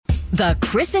The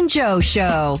Chris and Joe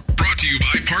Show. Brought to you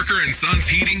by Parker & Sons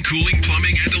Heating, Cooling,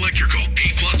 Plumbing, and Electrical.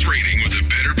 A+ rating with the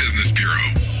Better Business Bureau.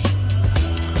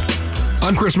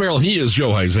 I'm Chris Merrill. He is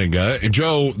Joe Huizenga. And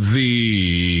Joe,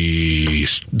 the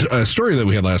story that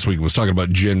we had last week was talking about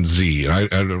Gen Z. And I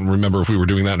don't remember if we were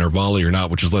doing that in our volley or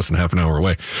not, which is less than half an hour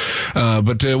away.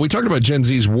 But we talked about Gen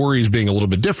Z's worries being a little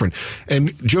bit different.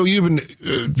 And Joe, you even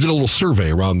did a little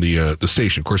survey around the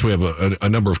station. Of course, we have a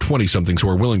number of 20-somethings who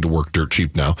are willing to work dirt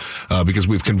cheap now because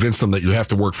we've convinced them that you have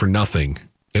to work for nothing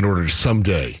in order to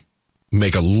someday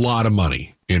make a lot of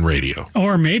money in radio.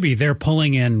 Or maybe they're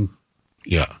pulling in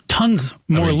tons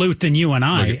more loot than you and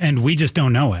I, and we just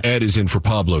don't know it. Ed is in for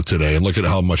Pablo today, and look at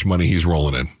how much money he's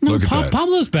rolling in. Look at that.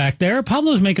 Pablo's back there.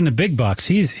 Pablo's making the big bucks.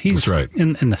 He's That's right.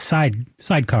 in the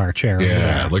sidecar chair.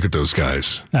 Yeah, look at those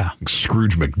guys. Yeah.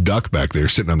 Scrooge McDuck back there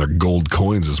sitting on their gold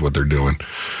coins is what they're doing.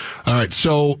 All right,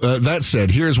 so that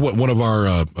said, here's what one of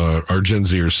our Gen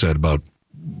Zers said about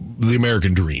the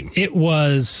American dream. It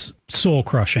was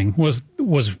soul-crushing, was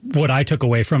what I took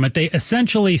away from it. They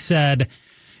essentially said,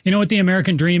 you know what the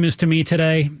American dream is to me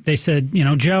today? They said,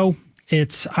 Joe,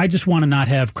 I just want to not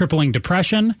have crippling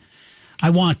depression.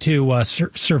 I want to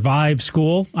survive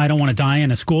school. I don't want to die in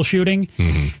a school shooting.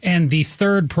 Mm-hmm. And the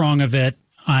third prong of it,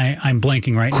 I'm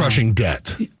blanking right crushing now.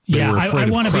 Debt. I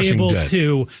want to be able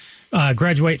to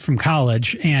graduate from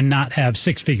college and not have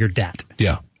six-figure debt.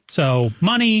 Yeah. So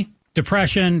money,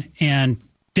 depression, and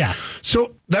death.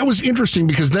 So that was interesting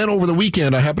because then over the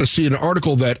weekend, I happened to see an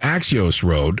article that Axios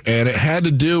wrote, and it had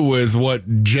to do with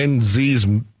what Gen Z's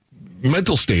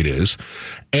mental state is.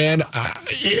 And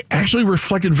it actually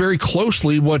reflected very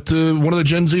closely what one of the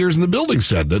Gen Zers in the building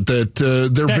said, that they're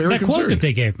very concerned. Quote that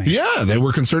they gave me. Yeah, they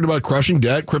were concerned about crushing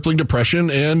debt, crippling depression,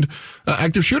 and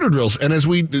active shooter drills. And as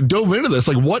we dove into this,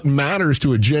 like what matters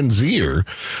to a Gen Zer,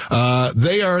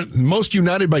 they are most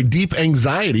united by deep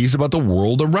anxieties about the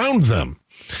world around them.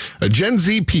 Gen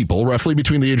Z people, roughly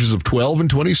between the ages of 12 and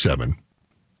 27,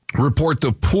 report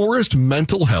the poorest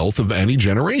mental health of any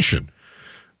generation.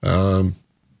 Let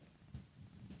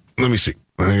me see.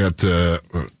 I got,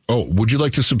 would you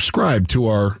like to subscribe to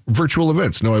our virtual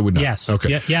events? No, I would not. Yes.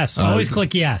 Okay. Yes. Always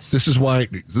click yes. This is why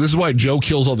Joe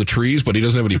kills all the trees, but he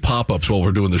doesn't have any pop-ups while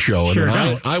we're doing the show. And sure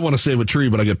then I want to save a tree,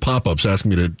 but I get pop-ups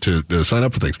asking me to sign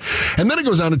up for things. And then it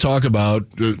goes on to talk about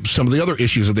some of the other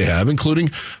issues that they have, including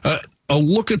a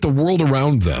look at the world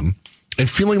around them and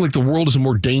feeling like the world is a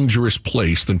more dangerous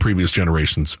place than previous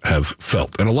generations have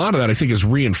felt. And a lot of that, I think, is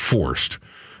reinforced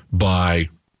by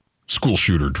school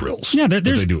shooter drills that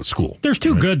they do at school. There's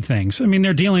two good things. I mean,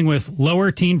 they're dealing with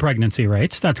lower teen pregnancy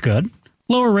rates. That's good.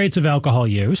 Lower rates of alcohol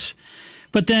use.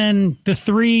 But then the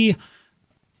three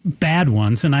bad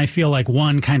ones, and I feel like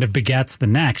one kind of begets the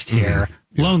next here,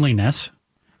 loneliness.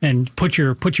 And put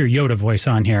your Yoda voice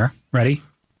on here. Ready?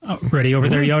 Oh, ready over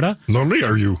there, Yoda? Lonely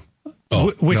are you?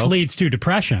 Which leads to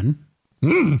depression.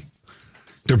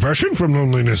 Depression from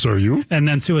loneliness are you? And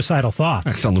then suicidal thoughts.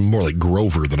 That sounded more like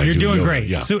Grover than I do. You're doing Yoda. great.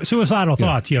 Yeah. Suicidal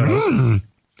thoughts, Yoda.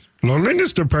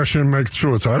 Loneliness, depression make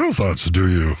suicidal thoughts, do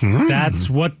you?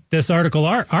 That's what this article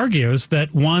argues,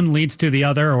 that one leads to the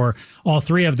other, or all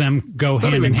three of them go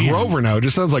hand in hand. Not even Grover now. It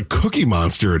just sounds like Cookie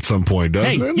Monster at some point,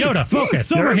 doesn't it? Hey, Yoda,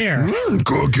 focus over here.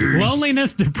 Cookies.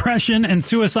 Loneliness, depression, and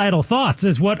suicidal thoughts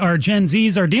is what our Gen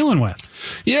Zs are dealing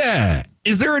with. Yeah.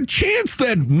 Is there a chance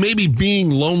that maybe being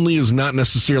lonely is not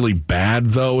necessarily bad,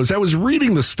 though? As I was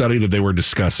reading the study that they were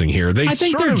discussing here, I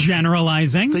think they're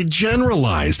generalizing. They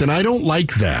generalized, and I don't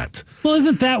like that. Well,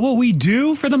 isn't that what we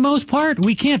do for the most part?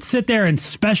 We can't sit there and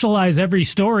specialize every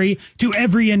story to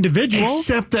every individual.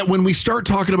 Except that when we start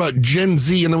talking about Gen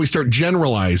Z and then we start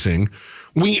generalizing,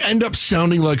 we end up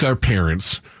sounding like our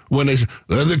parents when they say,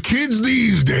 the kids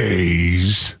these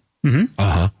days.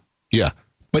 Mm-hmm. Yeah.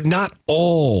 But not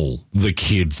all the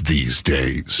kids these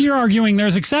days. You're arguing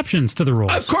there's exceptions to the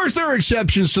rules. Of course there are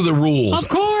exceptions to the rules. Of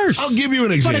course. I'll give you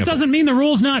an example. But it doesn't mean the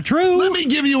rule's not true. Let me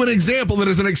give you an example that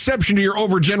is an exception to your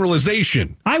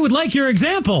overgeneralization. I would like your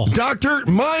example. Doctor,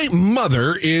 my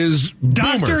mother is Boomer.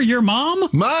 Doctor, your mom?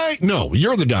 No,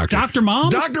 you're the doctor. Dr.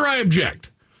 Mom? Doctor, I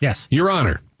object. Yes. Your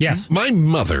Honor. Yes. My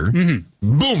mother,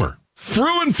 Boomer,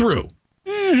 through and through.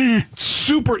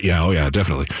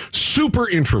 Definitely. Super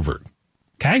introvert.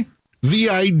 Okay. The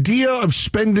idea of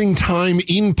spending time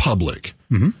in public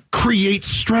creates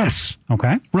stress.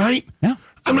 Okay. Right? Yeah.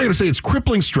 I'm not going to say it's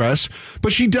crippling stress,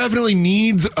 but she definitely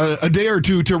needs a day or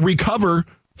two to recover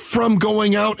from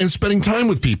going out and spending time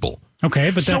with people. Okay,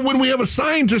 but so when we have a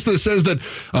scientist that says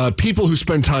that people who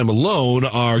spend time alone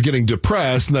are getting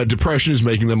depressed and that depression is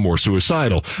making them more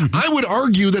suicidal, I would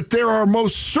argue that there are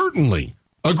most certainly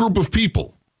a group of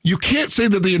people You can't say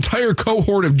that the entire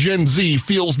cohort of Gen Z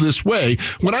feels this way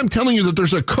when I'm telling you that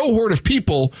there's a cohort of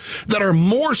people that are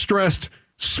more stressed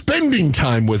spending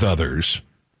time with others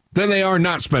than they are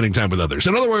not spending time with others.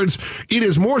 In other words, it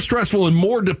is more stressful and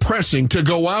more depressing to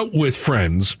go out with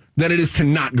friends than it is to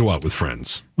not go out with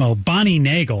friends. Well, Bonnie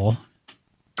Nagel.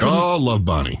 Oh, love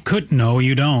Bonnie. No,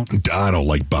 you don't. I don't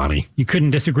like Bonnie. You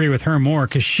couldn't disagree with her more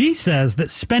because she says that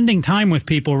spending time with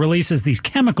people releases these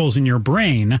chemicals in your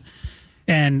brain.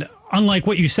 And unlike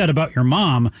what you said about your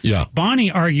mom,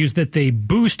 Bonnie argues that they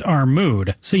boost our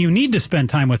mood. So you need to spend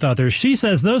time with others. She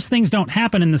says those things don't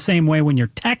happen in the same way when you're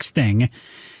texting.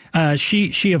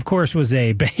 She, of course, was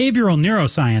a behavioral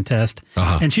neuroscientist.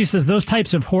 And she says those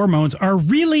types of hormones are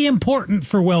really important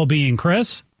for well-being,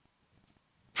 Chris.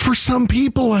 For some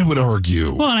people, I would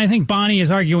argue. Well, and I think Bonnie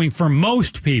is arguing for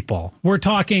most people. We're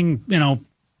talking,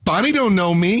 Bonnie don't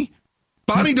know me.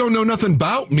 Bonnie don't know nothing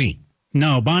about me.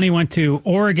 No, Bonnie went to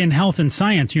Oregon Health and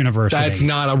Science University. That's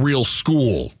not a real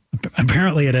school.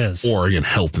 Apparently it is. Oregon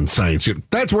Health and Science.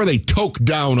 That's where they toke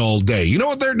down all day. You know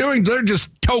what they're doing? They're just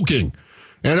toking.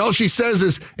 And all she says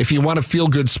is, if you want to feel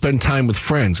good, spend time with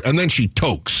friends. And then she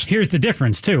tokes. Here's the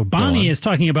difference, too. Bonnie is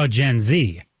talking about Gen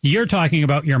Z. You're talking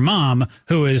about your mom,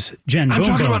 who is Gen Boom. I'm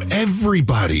talking Boom. about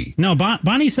everybody. No,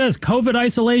 Bonnie says COVID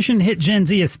isolation hit Gen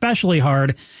Z especially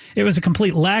hard. It was a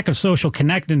complete lack of social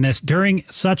connectedness during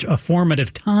such a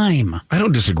formative time. I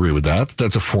don't disagree with that.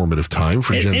 That's a formative time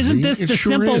for Gen Z. Isn't this the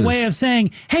simple way of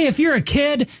saying, hey, if you're a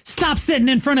kid, stop sitting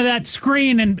in front of that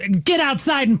screen and get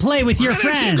outside and play with your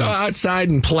friends? Why don't you go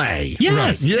outside and play?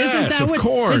 Yes. Right. Yes, of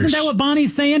course. Isn't that what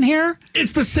Bonnie's saying here?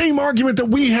 It's the same argument that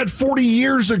we had 40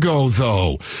 years ago,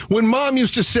 though. When Mom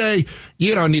used to say,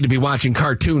 you don't need to be watching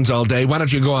cartoons all day. Why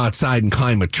don't you go outside and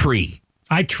climb a tree?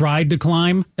 I tried to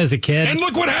climb as a kid. And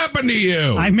look what happened to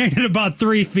you. I made it about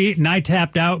 3 feet and I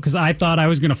tapped out because I thought I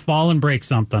was going to fall and break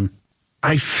something.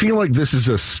 I feel like this is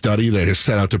a study that is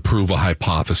set out to prove a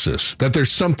hypothesis, that there's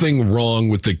something wrong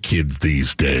with the kids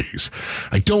these days.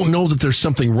 I don't know that there's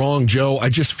something wrong, Joe. I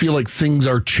just feel like things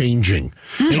are changing.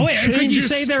 Wait, could you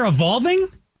say they're evolving?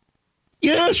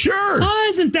 Yeah, sure. Oh,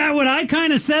 isn't that what I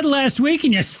kind of said last week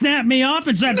and you snapped me off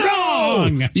and said,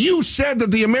 wrong? You said that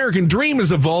the American dream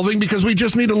is evolving because we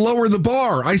just need to lower the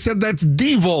bar. I said that's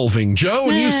devolving,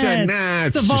 Joe. And you said, nah,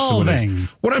 it's evolving. Just what it is.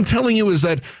 What I'm telling you is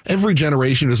that every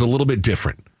generation is a little bit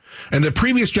different. And the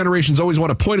previous generations always want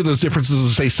to point to those differences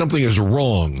and say something is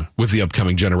wrong with the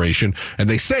upcoming generation. And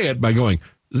they say it by going,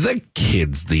 the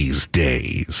kids these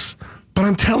days. But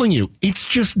I'm telling you, it's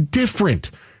just different.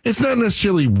 It's not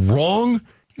necessarily wrong.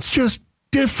 It's just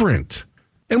different.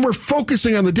 And we're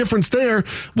focusing on the difference there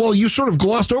while you sort of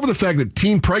glossed over the fact that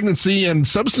teen pregnancy and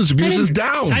substance abuse is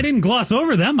down. I didn't gloss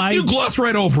over them. You glossed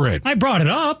right over it. I brought it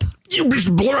up. You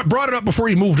just brought it up before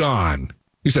you moved on.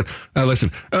 You said,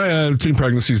 listen, teen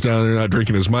pregnancy's down. They're not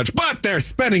drinking as much, but they're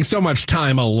spending so much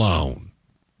time alone.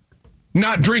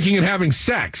 Not drinking and having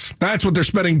sex. That's what they're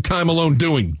spending time alone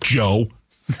doing, Joe.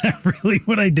 Is that really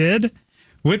what I did?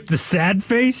 With the sad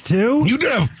face, too? You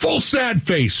did a full sad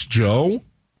face, Joe.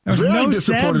 There was Very no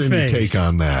disappointed sad in your face. take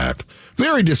on that.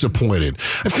 Very disappointed.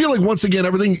 I feel like, once again,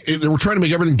 we're trying to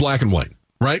make everything black and white,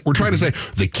 right? We're trying to say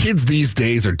the kids these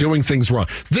days are doing things wrong.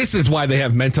 This is why they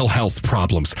have mental health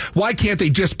problems. Why can't they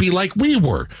just be like we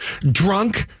were?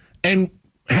 Drunk and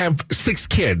have 6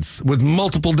 kids with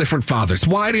multiple different fathers.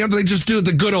 Why don't they just do it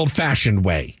the good old-fashioned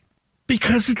way?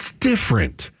 Because it's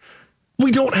different.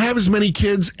 We don't have as many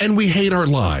kids, and we hate our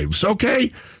lives,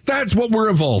 okay? That's what we're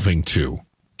evolving to.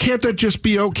 Can't that just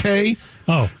be okay?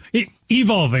 Oh,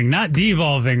 evolving, not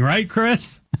devolving, right,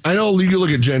 Chris? I know you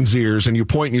look at Gen Zers, and you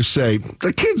point and you say,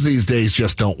 the kids these days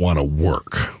just don't want to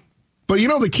work. But,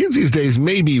 the kids these days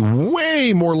may be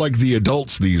way more like the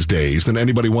adults these days than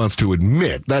anybody wants to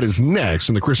admit. That is next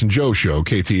in the Chris and Joe Show,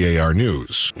 KTAR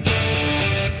News.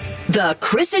 The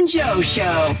Chris and Joe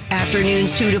Show.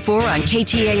 Afternoons 2 to 4 on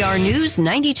KTAR News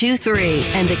 92.3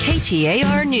 and the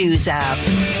KTAR News app.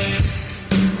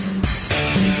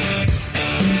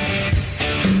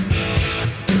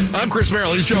 I'm Chris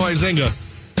Merrill. He's Joe Izinga.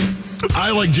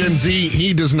 I like Gen Z.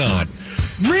 He does not.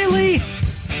 Really?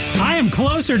 I am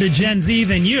closer to Gen Z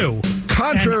than you.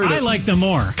 I like them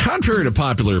more. Contrary to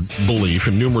popular belief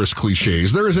and numerous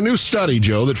cliches, there is a new study,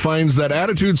 Joe, that finds that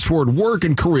attitudes toward work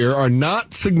and career are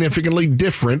not significantly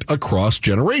different across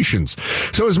generations.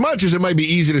 So as much as it might be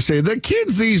easy to say the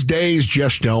kids these days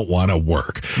just don't want to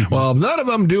work. Mm-hmm. Well, none of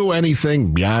them do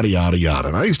anything, yada, yada, yada.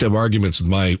 And I used to have arguments with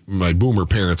my boomer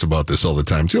parents about this all the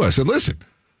time, too. I said, listen,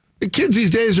 The kids these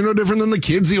days are no different than the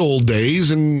kids the old days,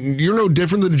 and you're no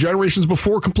different than the generations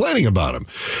before complaining about them.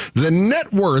 The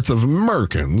net worth of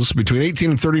Americans between 18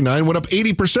 and 39 went up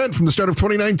 80% from the start of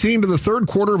 2019 to the third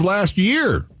quarter of last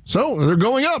year. So they're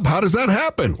going up. How does that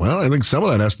happen? Well, I think some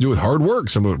of that has to do with hard work.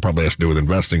 Some of it probably has to do with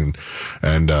investing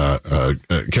and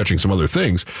catching some other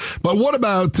things. But what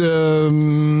about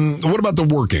the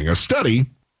working? A study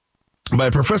by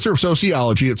a professor of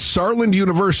sociology at Saarland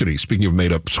University, speaking of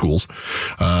made-up schools,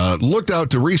 looked out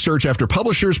to research after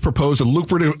publishers proposed a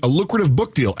lucrative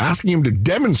book deal, asking him to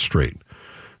demonstrate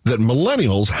that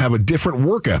millennials have a different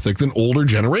work ethic than older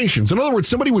generations. In other words,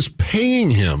 somebody was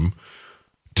paying him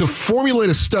to formulate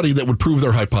a study that would prove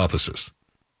their hypothesis.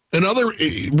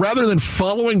 Rather than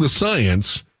following the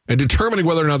science and determining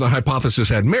whether or not the hypothesis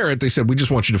had merit, they said, we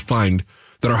just want you to find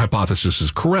that our hypothesis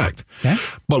is correct. Okay.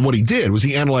 But what he did was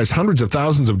he analyzed hundreds of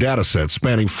thousands of data sets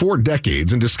spanning 4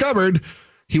 decades and discovered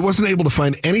he wasn't able to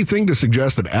find anything to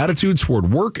suggest that attitudes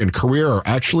toward work and career are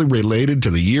actually related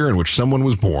to the year in which someone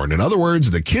was born. In other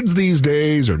words, the kids these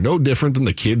days are no different than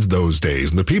the kids those days.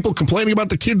 And the people complaining about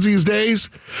the kids these days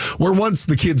were once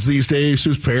the kids these days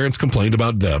whose parents complained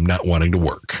about them not wanting to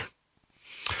work.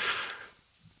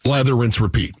 Lather, rinse,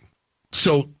 repeat.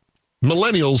 So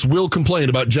millennials will complain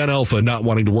about Gen Alpha not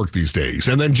wanting to work these days.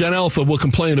 And then Gen Alpha will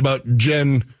complain about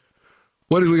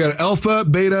what do we got? Alpha,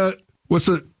 Beta,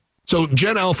 So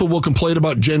Gen Alpha will complain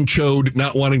about Gen Chode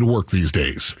not wanting to work these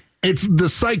days. The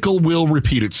cycle will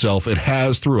repeat itself. It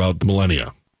has throughout the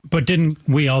millennia. But didn't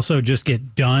we also just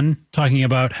get done talking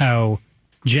about how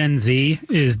Gen Z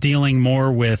is dealing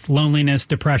more with loneliness,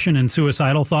 depression, and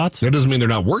suicidal thoughts? That doesn't mean they're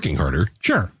not working harder.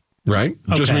 Sure. Right?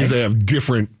 It just means they have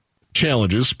different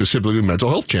challenges, specifically mental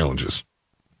health challenges.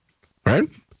 Right?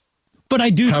 But I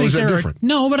do How think is that there different?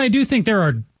 but I do think there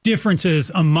are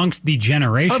differences amongst the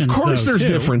generations. Of course there's too.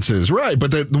 differences, right?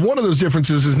 But one of those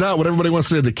differences is not what everybody wants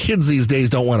to say. The kids these days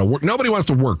don't want to work. Nobody wants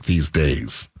to work these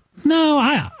days. No,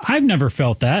 I've never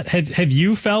felt that. Have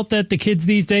you felt that the kids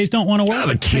these days don't want to work? Not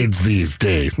the kids these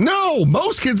days. No,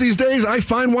 most kids these days I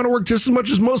find want to work just as much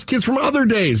as most kids from other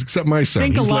days, except my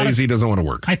son. He's lazy, doesn't want to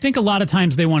work. I think a lot of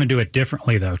times they want to do it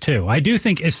differently, though, too. I do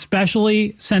think,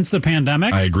 especially since the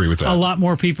pandemic, I agree with that. A lot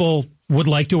more people would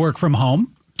like to work from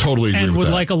home. Totally agree and with would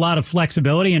that. like a lot of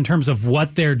flexibility in terms of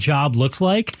what their job looks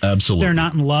like. Absolutely. They're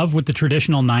not in love with the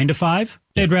traditional 9 to 5.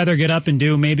 They'd rather get up and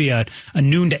do maybe a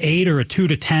noon to 8 or a 2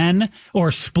 to 10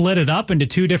 or split it up into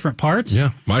 2 different parts. Yeah.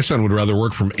 My son would rather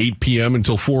work from 8 p.m.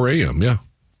 until 4 a.m. Yeah.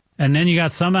 And then you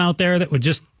got some out there that would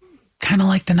just kind of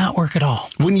like to not work at all.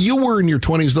 When you were in your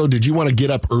 20s, though, did you want to get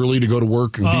up early to go to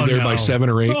work and be there by 7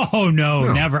 or 8? Oh,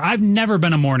 no, never. I've never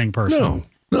been a morning person.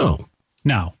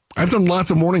 No. I've done lots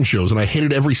of morning shows, and I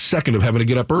hated every second of having to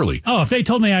get up early. Oh, if they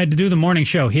told me I had to do the morning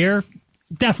show here,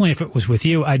 definitely if it was with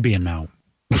you, I'd be a no.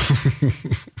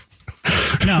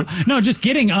 No, just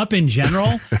getting up in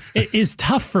general is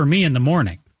tough for me in the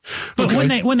morning. But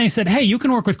when they said, hey, you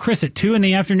can work with Chris at 2 in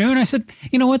the afternoon, I said,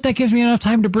 you know what? That gives me enough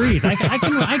time to breathe.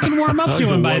 I can warm up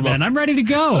to him by then. I'm ready to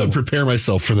go. I'll prepare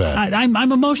myself for that. I'm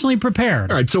emotionally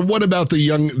prepared. All right. So what about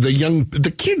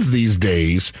the kids these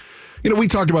days? You know, we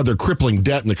talked about their crippling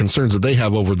debt and the concerns that they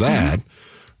have over that.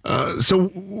 I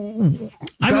would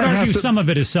argue some of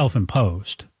it is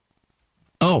self-imposed.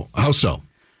 Oh, how so?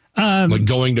 Like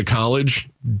going to college?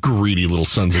 Greedy little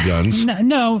sons of guns.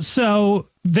 No. So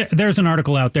there's an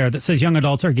article out there that says young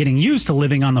adults are getting used to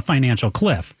living on the financial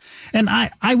cliff. And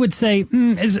I would say,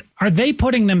 are they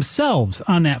putting themselves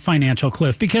on that financial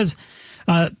cliff? Because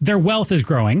their wealth is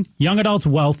growing. Young adults'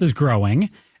 wealth is growing.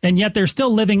 And yet they're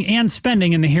still living and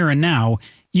spending in the here and now.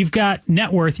 You've got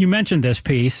net worth. You mentioned this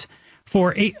piece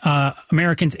for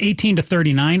Americans 18 to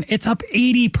 39. It's up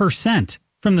 80%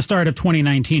 from the start of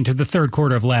 2019 to the third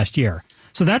quarter of last year.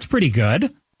 So that's pretty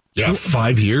good. Yeah,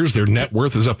 5 years, their net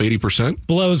worth is up 80%.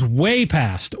 Blows way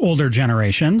past older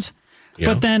generations. Yeah.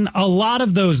 But then a lot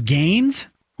of those gains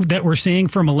that we're seeing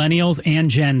for millennials and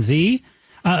Gen Z,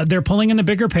 they're pulling in the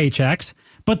bigger paychecks.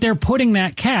 But they're putting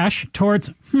that cash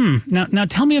towards, Now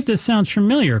tell me if this sounds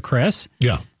familiar, Chris.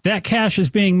 Yeah. That cash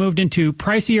is being moved into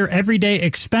pricier everyday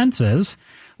expenses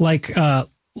like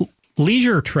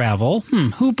leisure travel.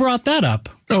 Who brought that up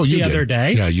the other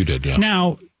day? Yeah, you did, yeah.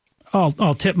 Now,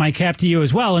 I'll tip my cap to you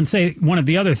as well and say one of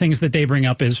the other things that they bring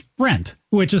up is rent,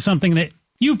 which is something that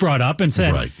you've brought up and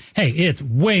said, hey, it's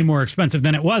way more expensive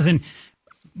than it was. And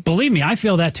believe me, I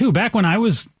feel that too. Back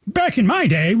in my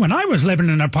day, when I was living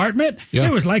in an apartment,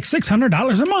 it was like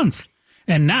 $600 a month.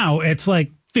 And now it's like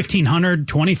 $1,500,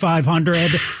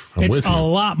 $2,500. It's a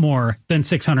lot more than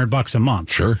 $600 a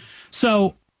month. Sure.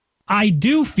 So I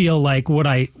do feel like what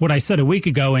I said a week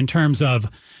ago in terms of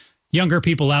younger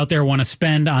people out there want to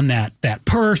spend on that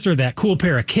purse or that cool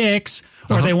pair of kicks,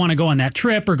 or they want to go on that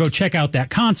trip or go check out that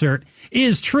concert,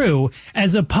 is true,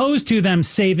 as opposed to them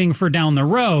saving for down the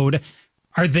road.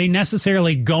 Are they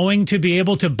necessarily going to be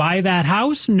able to buy that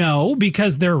house? No,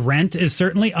 because their rent is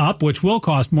certainly up, which will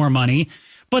cost more money,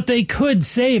 but they could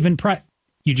save and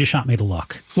You just shot me the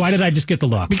look. Why did I just get the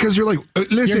look? Because you're like,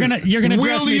 listen, you're gonna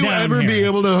will you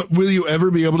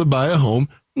ever be able to buy a home?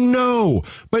 No.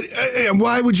 But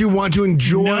why would you want to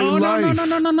enjoy life?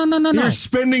 No. You're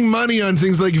spending money on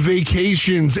things like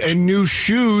vacations and new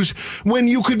shoes when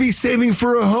you could be saving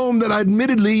for a home that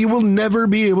admittedly you will never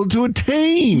be able to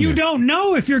attain. You don't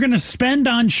know if you're going to spend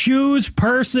on shoes,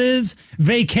 purses,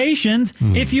 vacations,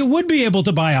 if you would be able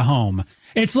to buy a home.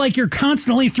 It's like you're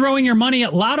constantly throwing your money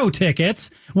at lotto tickets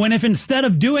when if instead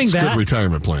of doing it's that... Good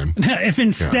retirement plan. If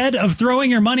instead of throwing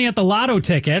your money at the lotto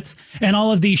tickets and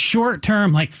all of these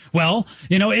short-term, like, well,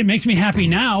 it makes me happy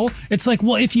now. It's like,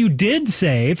 well, if you did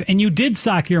save and you did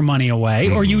sock your money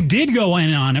away or you did go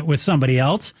in on it with somebody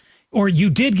else or you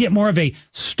did get more of a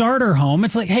starter home,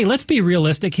 it's like, hey, let's be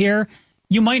realistic here.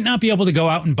 You might not be able to go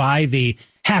out and buy the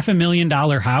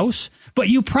 $500,000 house, but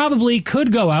you probably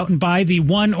could go out and buy the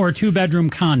 1 or 2 bedroom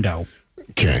condo.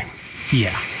 Okay.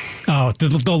 Yeah. Oh,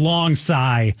 the long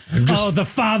sigh. The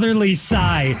fatherly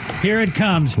sigh. Here it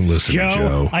comes. Listen,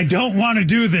 Joe. I don't want to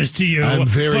do this to you, but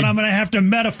I'm going to have to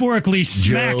metaphorically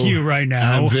smack you right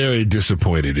now. I'm very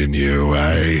disappointed in you.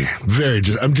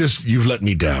 You've let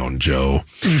me down, Joe.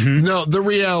 Mm-hmm. No, the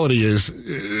reality is,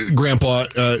 Grandpa,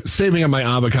 saving on my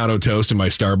avocado toast and my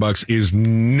Starbucks is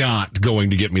not going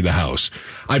to get me the house.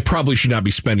 I probably should not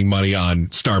be spending money on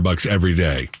Starbucks every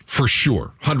day. For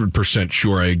sure. 100%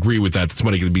 sure. I agree with that. That's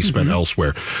money going to be spent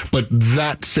elsewhere. But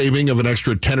that saving of an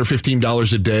extra $10 or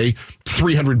 $15 a day,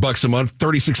 $300 a month,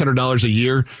 $3,600 a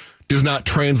year does not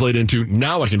translate into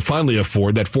now I can finally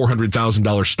afford that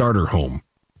 $400,000 starter home.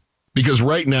 Because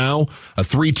right now, a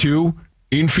 3-2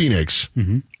 in Phoenix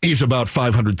is about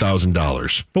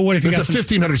 $500,000. But what if it's a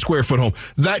 1,500 square foot home?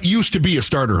 That used to be a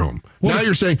starter home. Now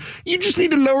you're saying you just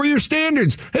need to lower your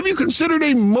standards. Have you considered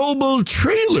a mobile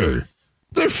trailer?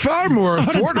 They're far more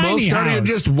affordable, starting at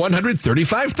just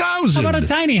 $135,000. How about a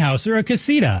tiny house or a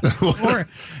casita? Or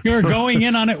you're going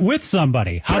in on it with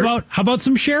somebody. How about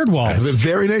some shared walls? I have a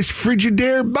very nice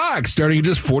Frigidaire box starting at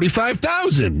just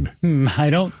 $45,000. I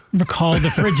don't recall the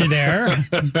Frigidaire,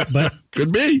 but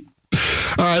could be.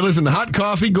 All right, listen, hot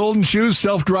coffee, golden shoes,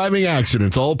 self-driving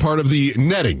accidents, all part of the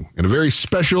netting and a very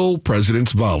special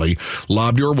President's Volley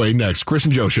lobbed your way next. Chris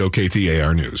and Joe Show,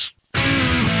 KTAR News.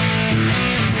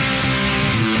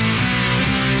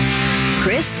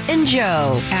 Chris and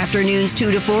Joe, afternoons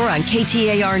 2 to 4 on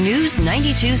KTAR News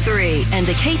 92.3 and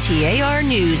the KTAR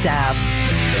News app.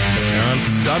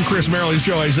 I'm Chris Merrill. He's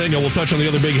Joe Izinga. We'll touch on the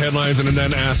other big headlines and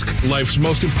then ask life's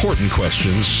most important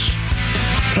questions.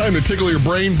 Time to tickle your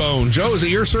brain bone. Joe, is it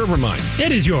your serve or mine?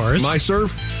 It is yours. My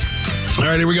serve? All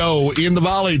right, here we go. In the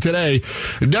Volley today,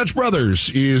 Dutch Brothers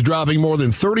is dropping more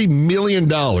than $30 million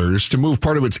to move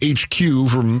part of its HQ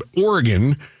from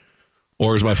Oregon,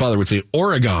 or as my father would say,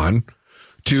 Oregon,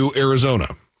 to Arizona.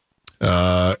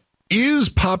 Is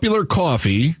popular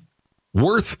coffee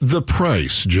worth the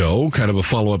price, Joe? Kind of a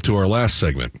follow-up to our last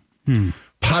segment.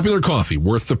 Popular coffee,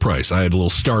 worth the price. I had a little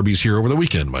Starbucks here over the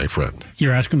weekend, my friend.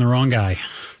 You're asking the wrong guy.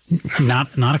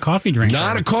 Not a coffee drinker.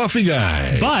 Not a coffee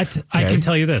guy. But I can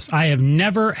tell you this. I have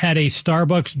never had a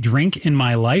Starbucks drink in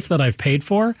my life that I've paid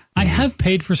for. I have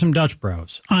paid for some Dutch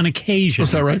Bros on occasion.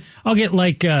 Is that right? I'll get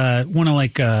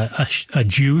a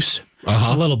juice,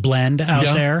 a little blend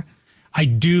out there. I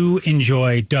do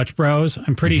enjoy Dutch Bros.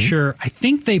 I'm pretty sure. I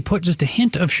think they put just a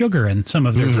hint of sugar in some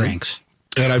of their drinks.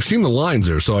 And I've seen the lines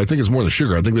there, so I think it's more than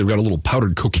sugar. I think they've got a little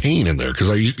powdered cocaine in there because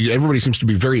everybody seems to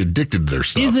be very addicted to their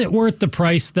stuff. Is it worth the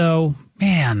price, though?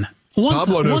 Man.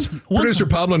 Pablo knows. Producer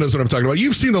Pablo knows what I'm talking about.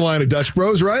 You've seen the line of Dutch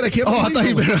Bros, right? I can't believe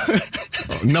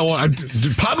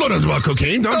Pablo knows about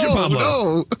cocaine, don't you, Pablo?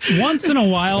 No. Once in a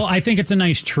while, I think it's a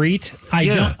nice treat.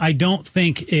 I don't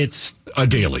think it's a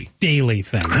daily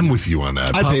thing. I'm with you on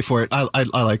that. I pay for it. I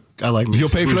like. You'll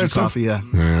pay for that stuff? Coffee,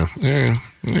 yeah.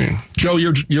 Joe,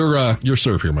 your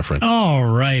serve here, my friend. All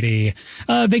righty.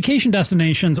 Vacation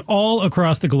destinations all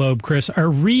across the globe, Chris, are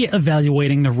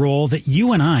reevaluating the role that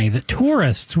you and I, the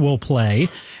tourists, will play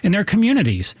in their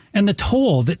communities and the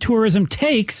toll that tourism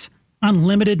takes on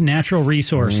limited natural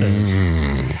resources.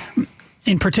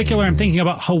 In particular, I'm thinking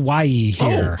about Hawaii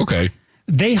here. Oh, okay.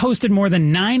 They hosted more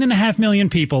than 9.5 million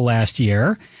people last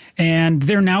year, and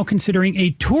they're now considering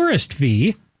a tourist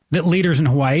fee that leaders in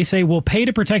Hawaii say will pay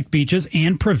to protect beaches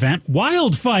and prevent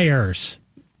wildfires.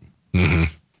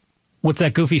 What's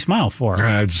that goofy smile for?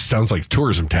 It sounds like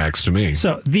tourism tax to me.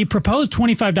 So the proposed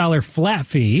 $25 flat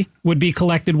fee would be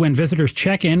collected when visitors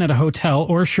check in at a hotel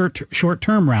or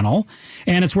short-term rental,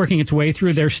 and it's working its way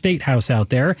through their state house out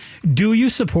there. Do you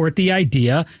support the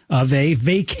idea of a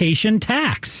vacation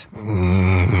tax?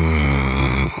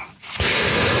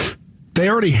 They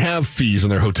already have fees in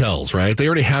their hotels, right? They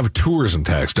already have tourism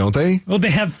tax, don't they? Well, they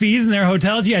have fees in their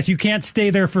hotels. Yes, you can't stay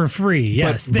there for free.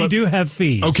 Yes, they do have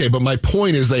fees. Okay, but my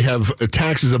point is they have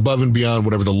taxes above and beyond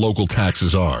whatever the local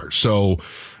taxes are. So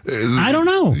I don't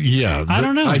know. Yeah. I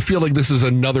don't know. I feel like this is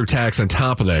another tax on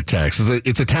top of that tax.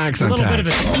 It's a tax on tax.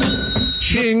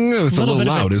 Ching. It's a little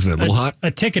loud, isn't it? A little hot? A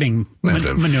ticketing I have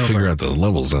to maneuver. figure out the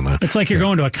levels on that. It's like you're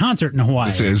going to a concert in Hawaii.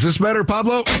 Is this better,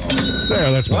 Pablo? There,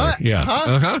 that's better. What? Yeah.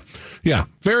 Huh? Uh-huh. Yeah.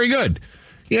 Very good.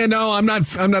 Yeah, no, I'm not a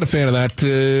fan of that.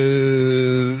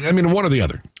 I mean, one or the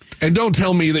other. And don't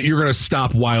tell me that you're going to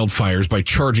stop wildfires by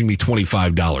charging me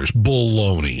 $25.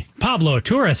 Baloney. Pablo,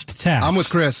 tourist tax. I'm with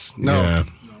Chris. No. Yeah.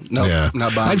 No,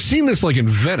 not buying. I've seen this like in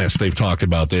Venice. They've talked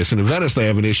about this. And in Venice, they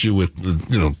have an issue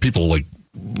with, people like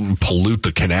pollute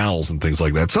the canals and things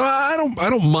like that. So I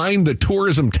don't mind the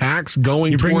tourism tax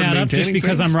going. You bring toward that up just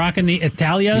because things. I'm rocking the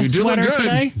Italia sweater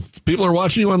today? People are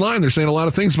watching you online. They're saying a lot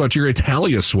of things about your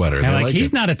Italia sweater. They're like,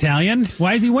 he's not Italian.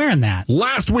 Why is he wearing that?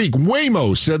 Last week,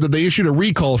 Waymo said that they issued a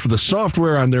recall for the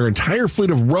software on their entire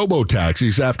fleet of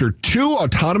robo-taxis after 2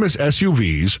 autonomous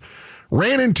SUVs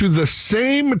ran into the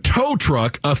same tow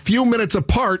truck a few minutes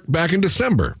apart back in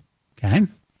December. Okay.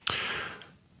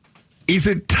 Is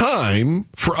it time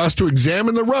for us to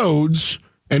examine the roads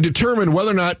and determine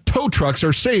whether or not tow trucks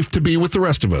are safe to be with the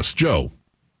rest of us? Joe.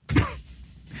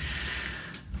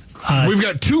 We've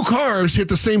got 2 cars hit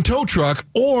the same tow truck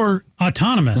or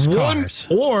autonomous cars.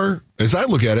 Or, as I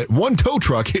look at it, 1 tow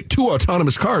truck hit 2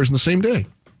 autonomous cars in the same day.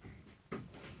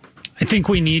 I think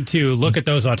we need to look at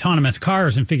those autonomous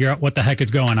cars and figure out what the heck is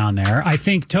going on there. I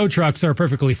think tow trucks are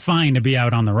perfectly fine to be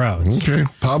out on the roads. Okay.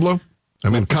 Pablo? I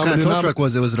mean, what kind of tow truck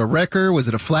was it? Was it a wrecker? Was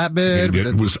it a flatbed?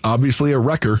 It was obviously a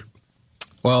wrecker.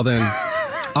 Well, then,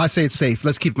 I say it's safe.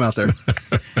 Let's keep them out there.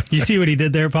 You see what he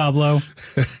did there, Pablo?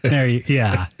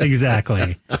 Yeah,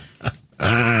 exactly.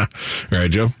 All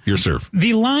right, Joe, your serve.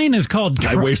 The line is called...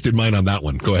 I wasted mine on that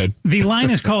one. Go ahead. The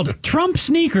line is called Trump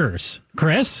Sneakers,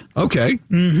 Chris. Okay.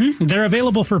 Mm-hmm. They're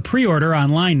available for pre-order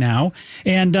online now.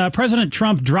 And President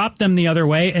Trump dropped them the other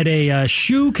way at a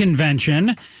shoe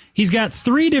convention. He's got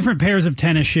 3 different pairs of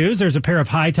tennis shoes. There's a pair of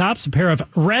high tops, a pair of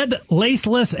red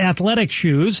laceless athletic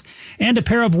shoes, and a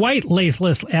pair of white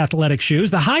laceless athletic shoes.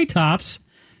 The high tops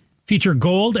feature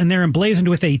gold, and they're emblazoned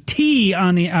with a T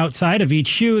on the outside of each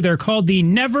shoe. They're called the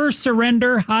Never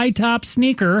Surrender High Top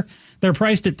Sneaker. They're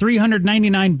priced at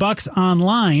 $399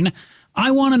 online.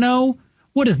 I want to know,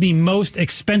 what is the most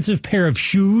expensive pair of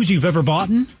shoes you've ever bought?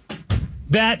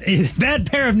 That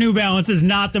pair of New Balance is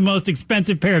not the most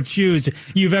expensive pair of shoes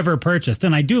you've ever purchased.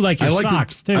 And I do like your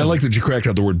socks, too. I like that you cracked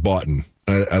out the word boughten.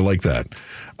 I like that.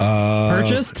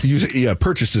 Purchased? Yeah,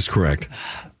 purchased is correct.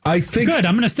 I think. Good.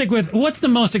 I'm going to stick with, what's the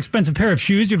most expensive pair of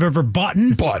shoes you've ever bought?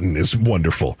 Boughten is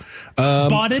wonderful.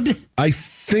 Boughted? I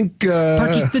think.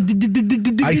 Purchased?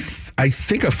 I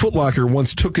think a Foot Locker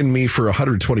once took in me for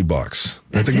 $120.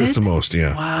 I think that's the most.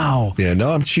 Yeah. Wow. Yeah.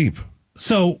 No, I'm cheap.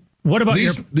 So what about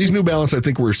these New Balance? I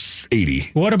think were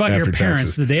 $80. What about your after parents?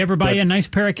 taxes. Did they ever buy you a nice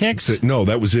pair of kicks? No,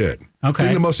 that was it. Okay. I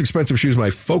think the most expensive shoes my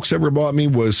folks ever bought me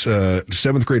was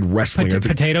 7th grade wrestling.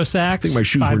 Potato sacks. I think my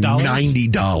shoes $5? were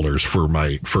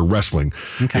 $90 for wrestling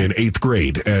in 8th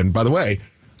grade. And by the way,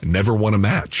 never won a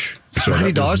match. So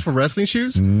 $90 for wrestling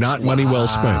shoes? Not money well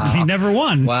spent. He never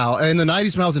won. Wow. In the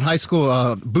 90s when I was in high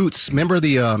school, boots. Remember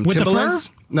the Timberlands? The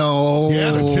fur? No.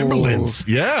 Yeah, the Timberlands.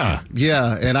 Yeah.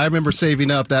 Yeah, and I remember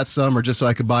saving up that summer just so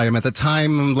I could buy them. At the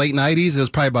time, late 90s, it was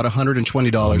probably about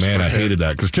 $120. Oh, man, I hated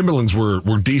that because Timberlands were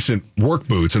decent work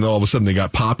boots, and then all of a sudden they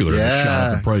got popular and they shot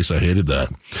up in price. I hated that.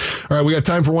 All right, we got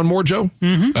time for one more, Joe?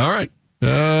 Mm-hmm. All right.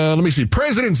 Let me see.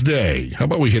 President's Day. How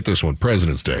about we hit this one?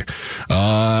 President's Day.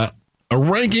 A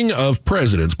ranking of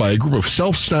presidents by a group of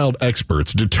self-styled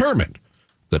experts determined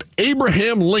that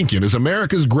Abraham Lincoln is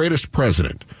America's greatest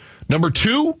president. Number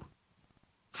 2,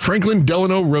 Franklin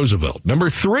Delano Roosevelt. Number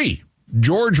 3,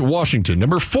 George Washington.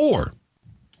 Number 4,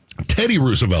 Teddy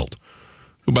Roosevelt,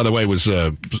 who, by the way, was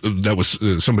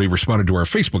somebody responded to our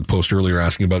Facebook post earlier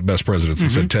asking about best presidents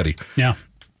and said Teddy. Yeah.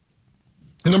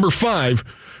 And number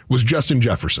 5 was Justin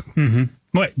Jefferson. Mm-hmm.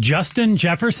 What, Justin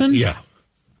Jefferson? Yeah.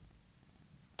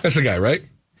 That's the guy, right?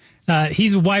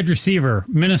 He's a wide receiver,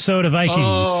 Minnesota Vikings.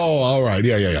 Oh, all right.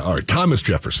 Yeah. All right. Thomas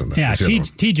Jefferson. Then. Yeah,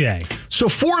 TJ. So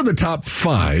 4 of the top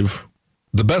 5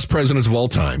 the best presidents of all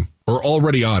time are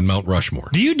already on Mount Rushmore.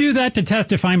 Do you do that to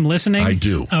test if I'm listening? I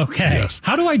do. Okay. Yes.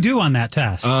 How do I do on that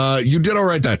test? You did all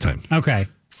right that time. Okay.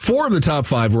 4 of the top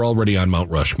 5 were already on Mount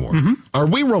Rushmore. Are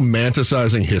we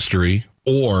romanticizing history,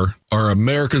 or are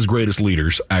America's greatest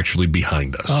leaders actually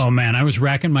behind us? Oh, man, I was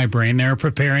racking my brain there,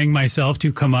 preparing myself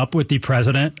to come up with the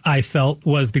president I felt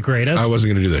was the greatest. I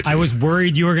wasn't going to do that to I you. was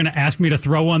worried you were going to ask me to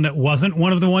throw one that wasn't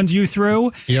one of the ones you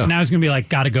threw. Yeah. And I was going to be like,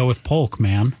 got to go with Polk,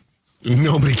 man.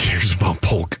 Nobody cares about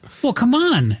Polk. Well, come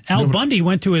on. Al Bundy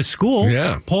went to his school.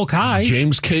 Yeah. Polk High.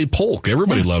 James K. Polk.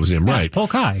 Everybody loves him, Yeah, right?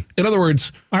 Polk High. In other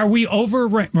words, Are we over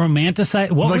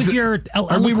romanticizing? What Like was the- your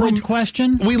are we eloquent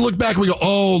question? we look back and we go,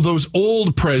 oh, those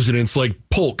old presidents like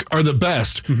Polk are the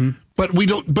best. But we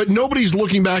don't. But nobody's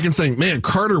looking back and saying, man,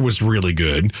 Carter was really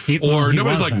good. He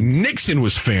Nobody's like, wasn't. Nixon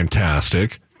was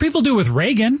fantastic. People do with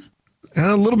Reagan.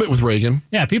 A little bit with Reagan.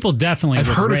 Yeah, people definitely. I've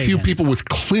with heard a few Reagan. people with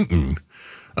Clinton.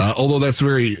 Although that's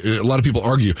a lot of people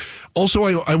argue. Also,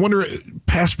 I wonder,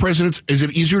 past presidents, is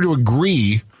it easier to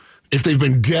agree if they've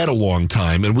been dead a long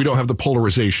time and we don't have the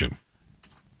polarization?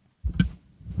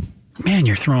 Man,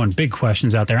 you're throwing big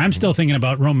questions out there. I'm still thinking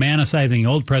about romanticizing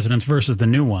old presidents versus the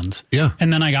new ones. Yeah.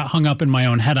 And then I got hung up in my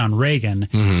own head on Reagan.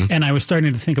 And I was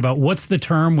starting to think about what's the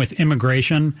term with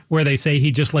immigration where they say he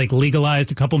just like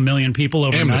legalized a couple million people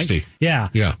overnight. Amnesty. Yeah.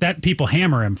 Yeah. That people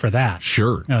hammer him for that.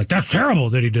 Sure. They're like, that's terrible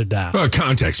that he did that.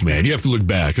 Context, man. You have to look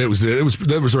back. That was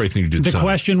the right thing to do. at The the time.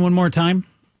 question one more time.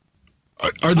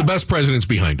 Are the best presidents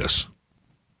behind us?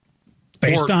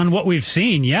 Based on what we've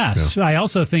seen, yes. I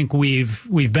also think we've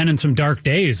been in some dark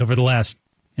days over the last,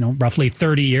 roughly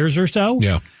 30 years or so.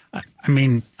 Yeah. I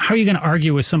mean, how are you going to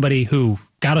argue with somebody who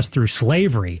got us through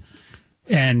slavery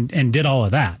and did all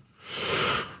of that?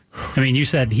 I mean, you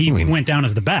said he went down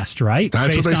as the best, right?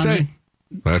 That's what Based they on say.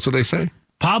 That's what they say.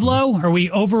 Pablo, are we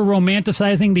over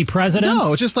romanticizing the president?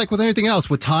 No, just like with anything else.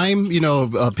 With time,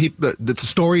 people, the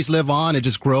stories live on. It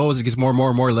just grows. It gets more and more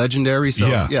and more legendary. So,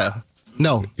 Yeah.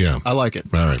 No. Yeah. I like it.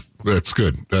 All right. That's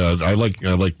good. I like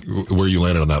where you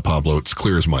landed on that, Pablo. It's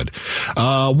clear as mud.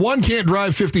 One can't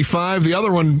drive 55. The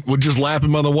other one would just lap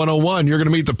him on the 101. You're going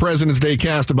to meet the President's Day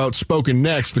cast about Spoken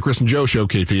next. The Chris and Joe Show,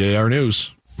 KTAR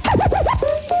News.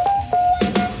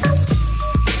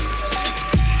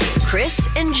 Chris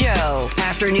and Joe.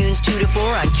 Afternoons 2 to 4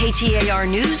 on KTAR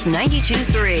News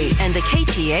 92.3 and the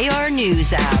KTAR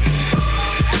News app.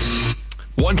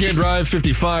 One can't drive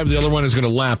 55. The other one is going to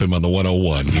lap him on the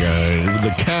 101.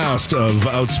 The cast of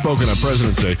Outspoken on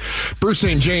President's Day. Bruce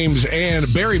St. James and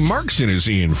Barry Markson is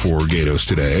in for Gatos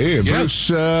today. Yes.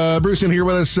 Bruce in here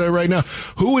with us right now.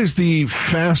 Who is the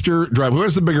faster driver? Who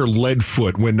has the bigger lead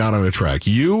foot when not on a track?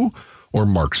 You or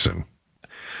Markson?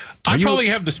 I probably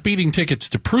have the speeding tickets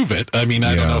to prove it. I mean,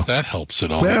 I don't know if that helps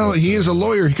at all. Well, he is a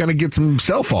lawyer. He kind of gets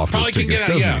himself off those tickets,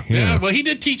 doesn't he? Yeah. Well, he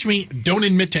did teach me don't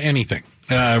admit to anything.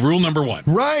 Rule number 1.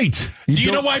 Right. Do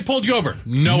you know why I pulled you over?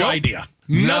 No Nope. idea.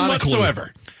 Not None a clue.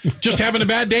 whatsoever. Just having a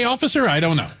bad day, officer? I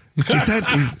don't know.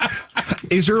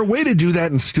 Is there a way to do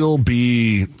that and still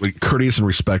be like courteous and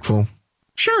respectful?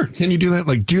 Sure. Can you do that?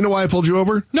 Like, do you know why I pulled you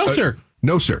over? No, sir.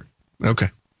 No, sir. Okay.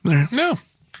 No.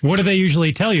 What do they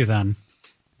usually tell you then?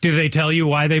 Do they tell you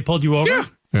why they pulled you over? Yeah.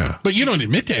 Yeah. But you don't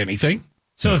admit to anything.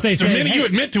 So if they The say, minute hey, you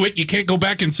admit to it, you can't go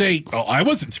back and say, "Oh, I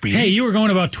wasn't speeding." hey, you were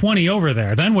going about 20 over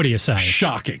there, then what do you say?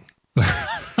 Shocking.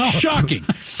 Shocking.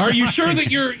 Are you sure that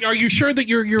your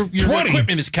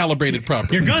equipment is calibrated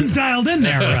properly? Your gun's dialed in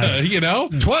there, right? You know?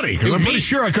 20, because I'm pretty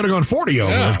sure I could have gone 40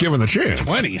 over if given the chance.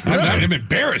 20. Yeah. I'm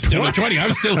embarrassed. At 20. I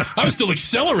was still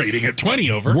accelerating at 20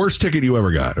 over. Worst ticket you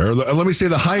ever got, or let me say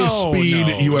the highest speed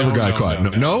you ever got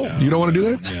caught. No, you don't want to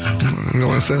do that. No. You don't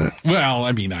want to say that. Well,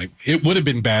 I mean, it would have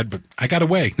been bad, but I got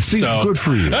away. See, so. good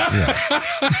for you. Yeah.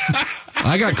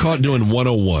 I got caught doing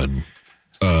 101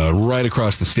 right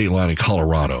across the state line in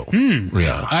Colorado.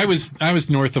 Yeah. I was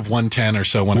north of 110 or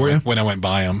so when I went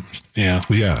by them. Yeah.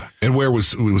 Yeah. And where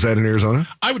was that in Arizona?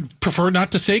 I would prefer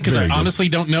not to say because I Very good. honestly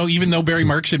don't know. Even though Barry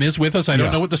Markson is with us, I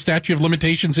don't know what the statute of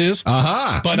limitations is.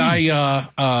 Aha. But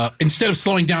I instead of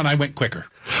slowing down, I went quicker.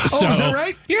 Oh, is that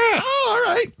right? Yeah. Oh,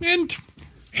 all right. And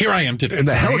here I am today. And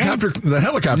the helicopter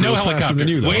No was faster helicopter. than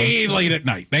you, though. Way late at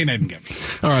night. They didn't get me.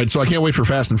 All right, so I can't wait for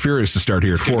Fast and Furious to start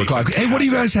here at 4 gonna be o'clock. Hey, what do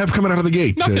you guys have coming out of the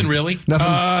gate? Nothing really. Nothing.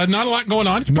 Not a lot going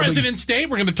on. It's President's Day.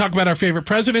 We're going to talk about our favorite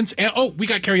presidents. And, we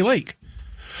got Carrie Lake.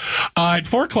 At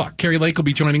 4 o'clock, Carrie Lake will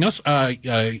be joining us.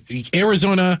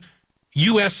 Arizona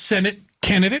U.S. Senate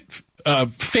candidate,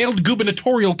 failed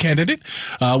gubernatorial candidate,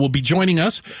 will be joining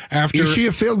us after. Is she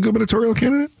a failed gubernatorial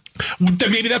candidate?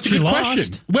 Maybe that's a good lost.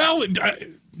 question. Well,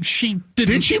 she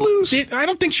didn't. Did she lose? I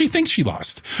don't think she thinks she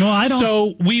lost. Well, I don't.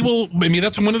 So we will. I mean,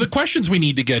 that's one of the questions we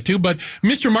need to get to. But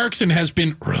Mr. Markson has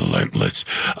been relentless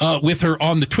with her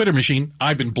on the Twitter machine.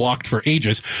 I've been blocked for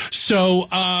ages. So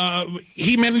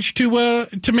he managed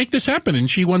to make this happen, and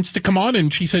she wants to come on.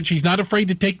 And she said she's not afraid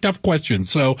to take tough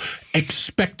questions. So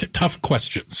expect tough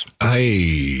questions.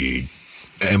 I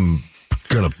am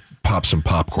gonna pop some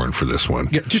popcorn for this one.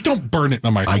 Yeah, just don't burn it in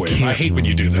the microwave. I hate when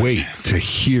you do that. Wait to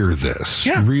hear this.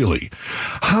 Yeah. Really.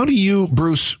 How do you,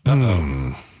 Bruce?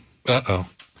 Uh-oh.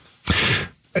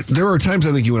 There are times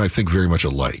I think you and I think very much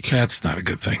alike. That's not a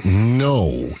good thing.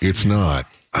 No, it's not.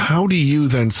 How do you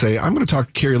then say, I'm going to talk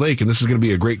to Carrie Lake, and this is going to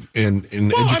be a great and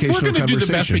educational conversation? We're going to do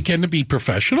the best we can to be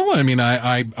professional. I mean,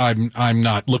 I'm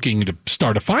not looking to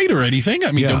start a fight or anything.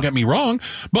 I mean, don't get me wrong.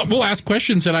 But we'll ask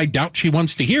questions that I doubt she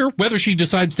wants to hear. Whether she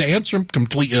decides to answer them,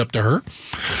 completely up to her.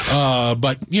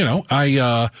 But, you know,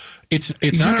 it's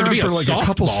not going to be for like a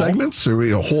couple segments or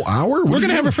a whole hour? We're going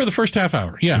to have her for the first half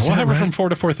hour. Yeah, we'll have her from 4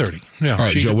 to 4:30. Yeah, all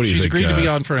right, Joe, what do you think? She's agreed to be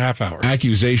on for a half hour.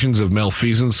 Accusations of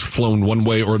malfeasance flown one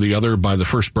way or the other by the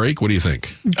first break. What do you think?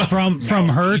 From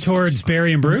her towards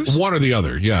Barry and Bruce? One or the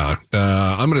other, yeah.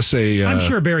 I'm going to say... I'm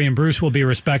sure Barry and Bruce will be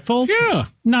respectful. Yeah.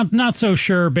 Not so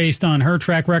sure based on her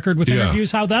track record with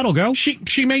interviews how that'll go.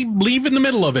 She may leave in the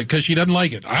middle of it because she doesn't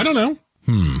like it. I don't know.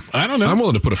 I don't know. I'm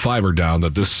willing to put a $5 down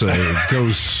that this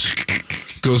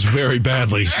goes very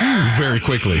badly, very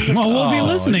quickly. Well, we'll be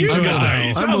listening to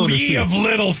guys. it. I'm willing to see Ye of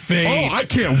little faith. Oh, I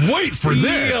can't wait for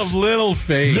this. Ye of little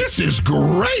faith. This is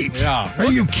great. Yeah.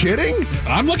 Are you kidding?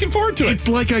 I'm looking forward to it. It's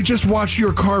like I just watched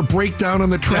your car break down on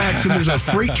the tracks and there's a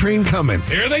freight train coming.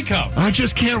 Here they come. I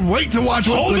just can't wait to watch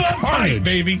Hold the on carnage. tight,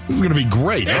 baby. This is going to be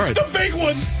great. It's All right. the big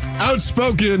one.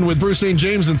 Outspoken with Bruce St.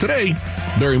 James, and today,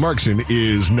 Barry Markson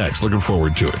is next. Looking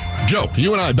forward to it. Joe,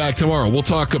 you and I back tomorrow. We'll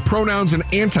talk pronouns and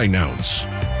anti-nouns.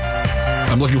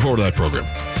 I'm looking forward to that program.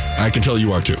 I can tell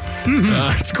you are too.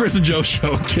 It's Chris and Joe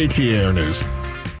Show, KTAR News.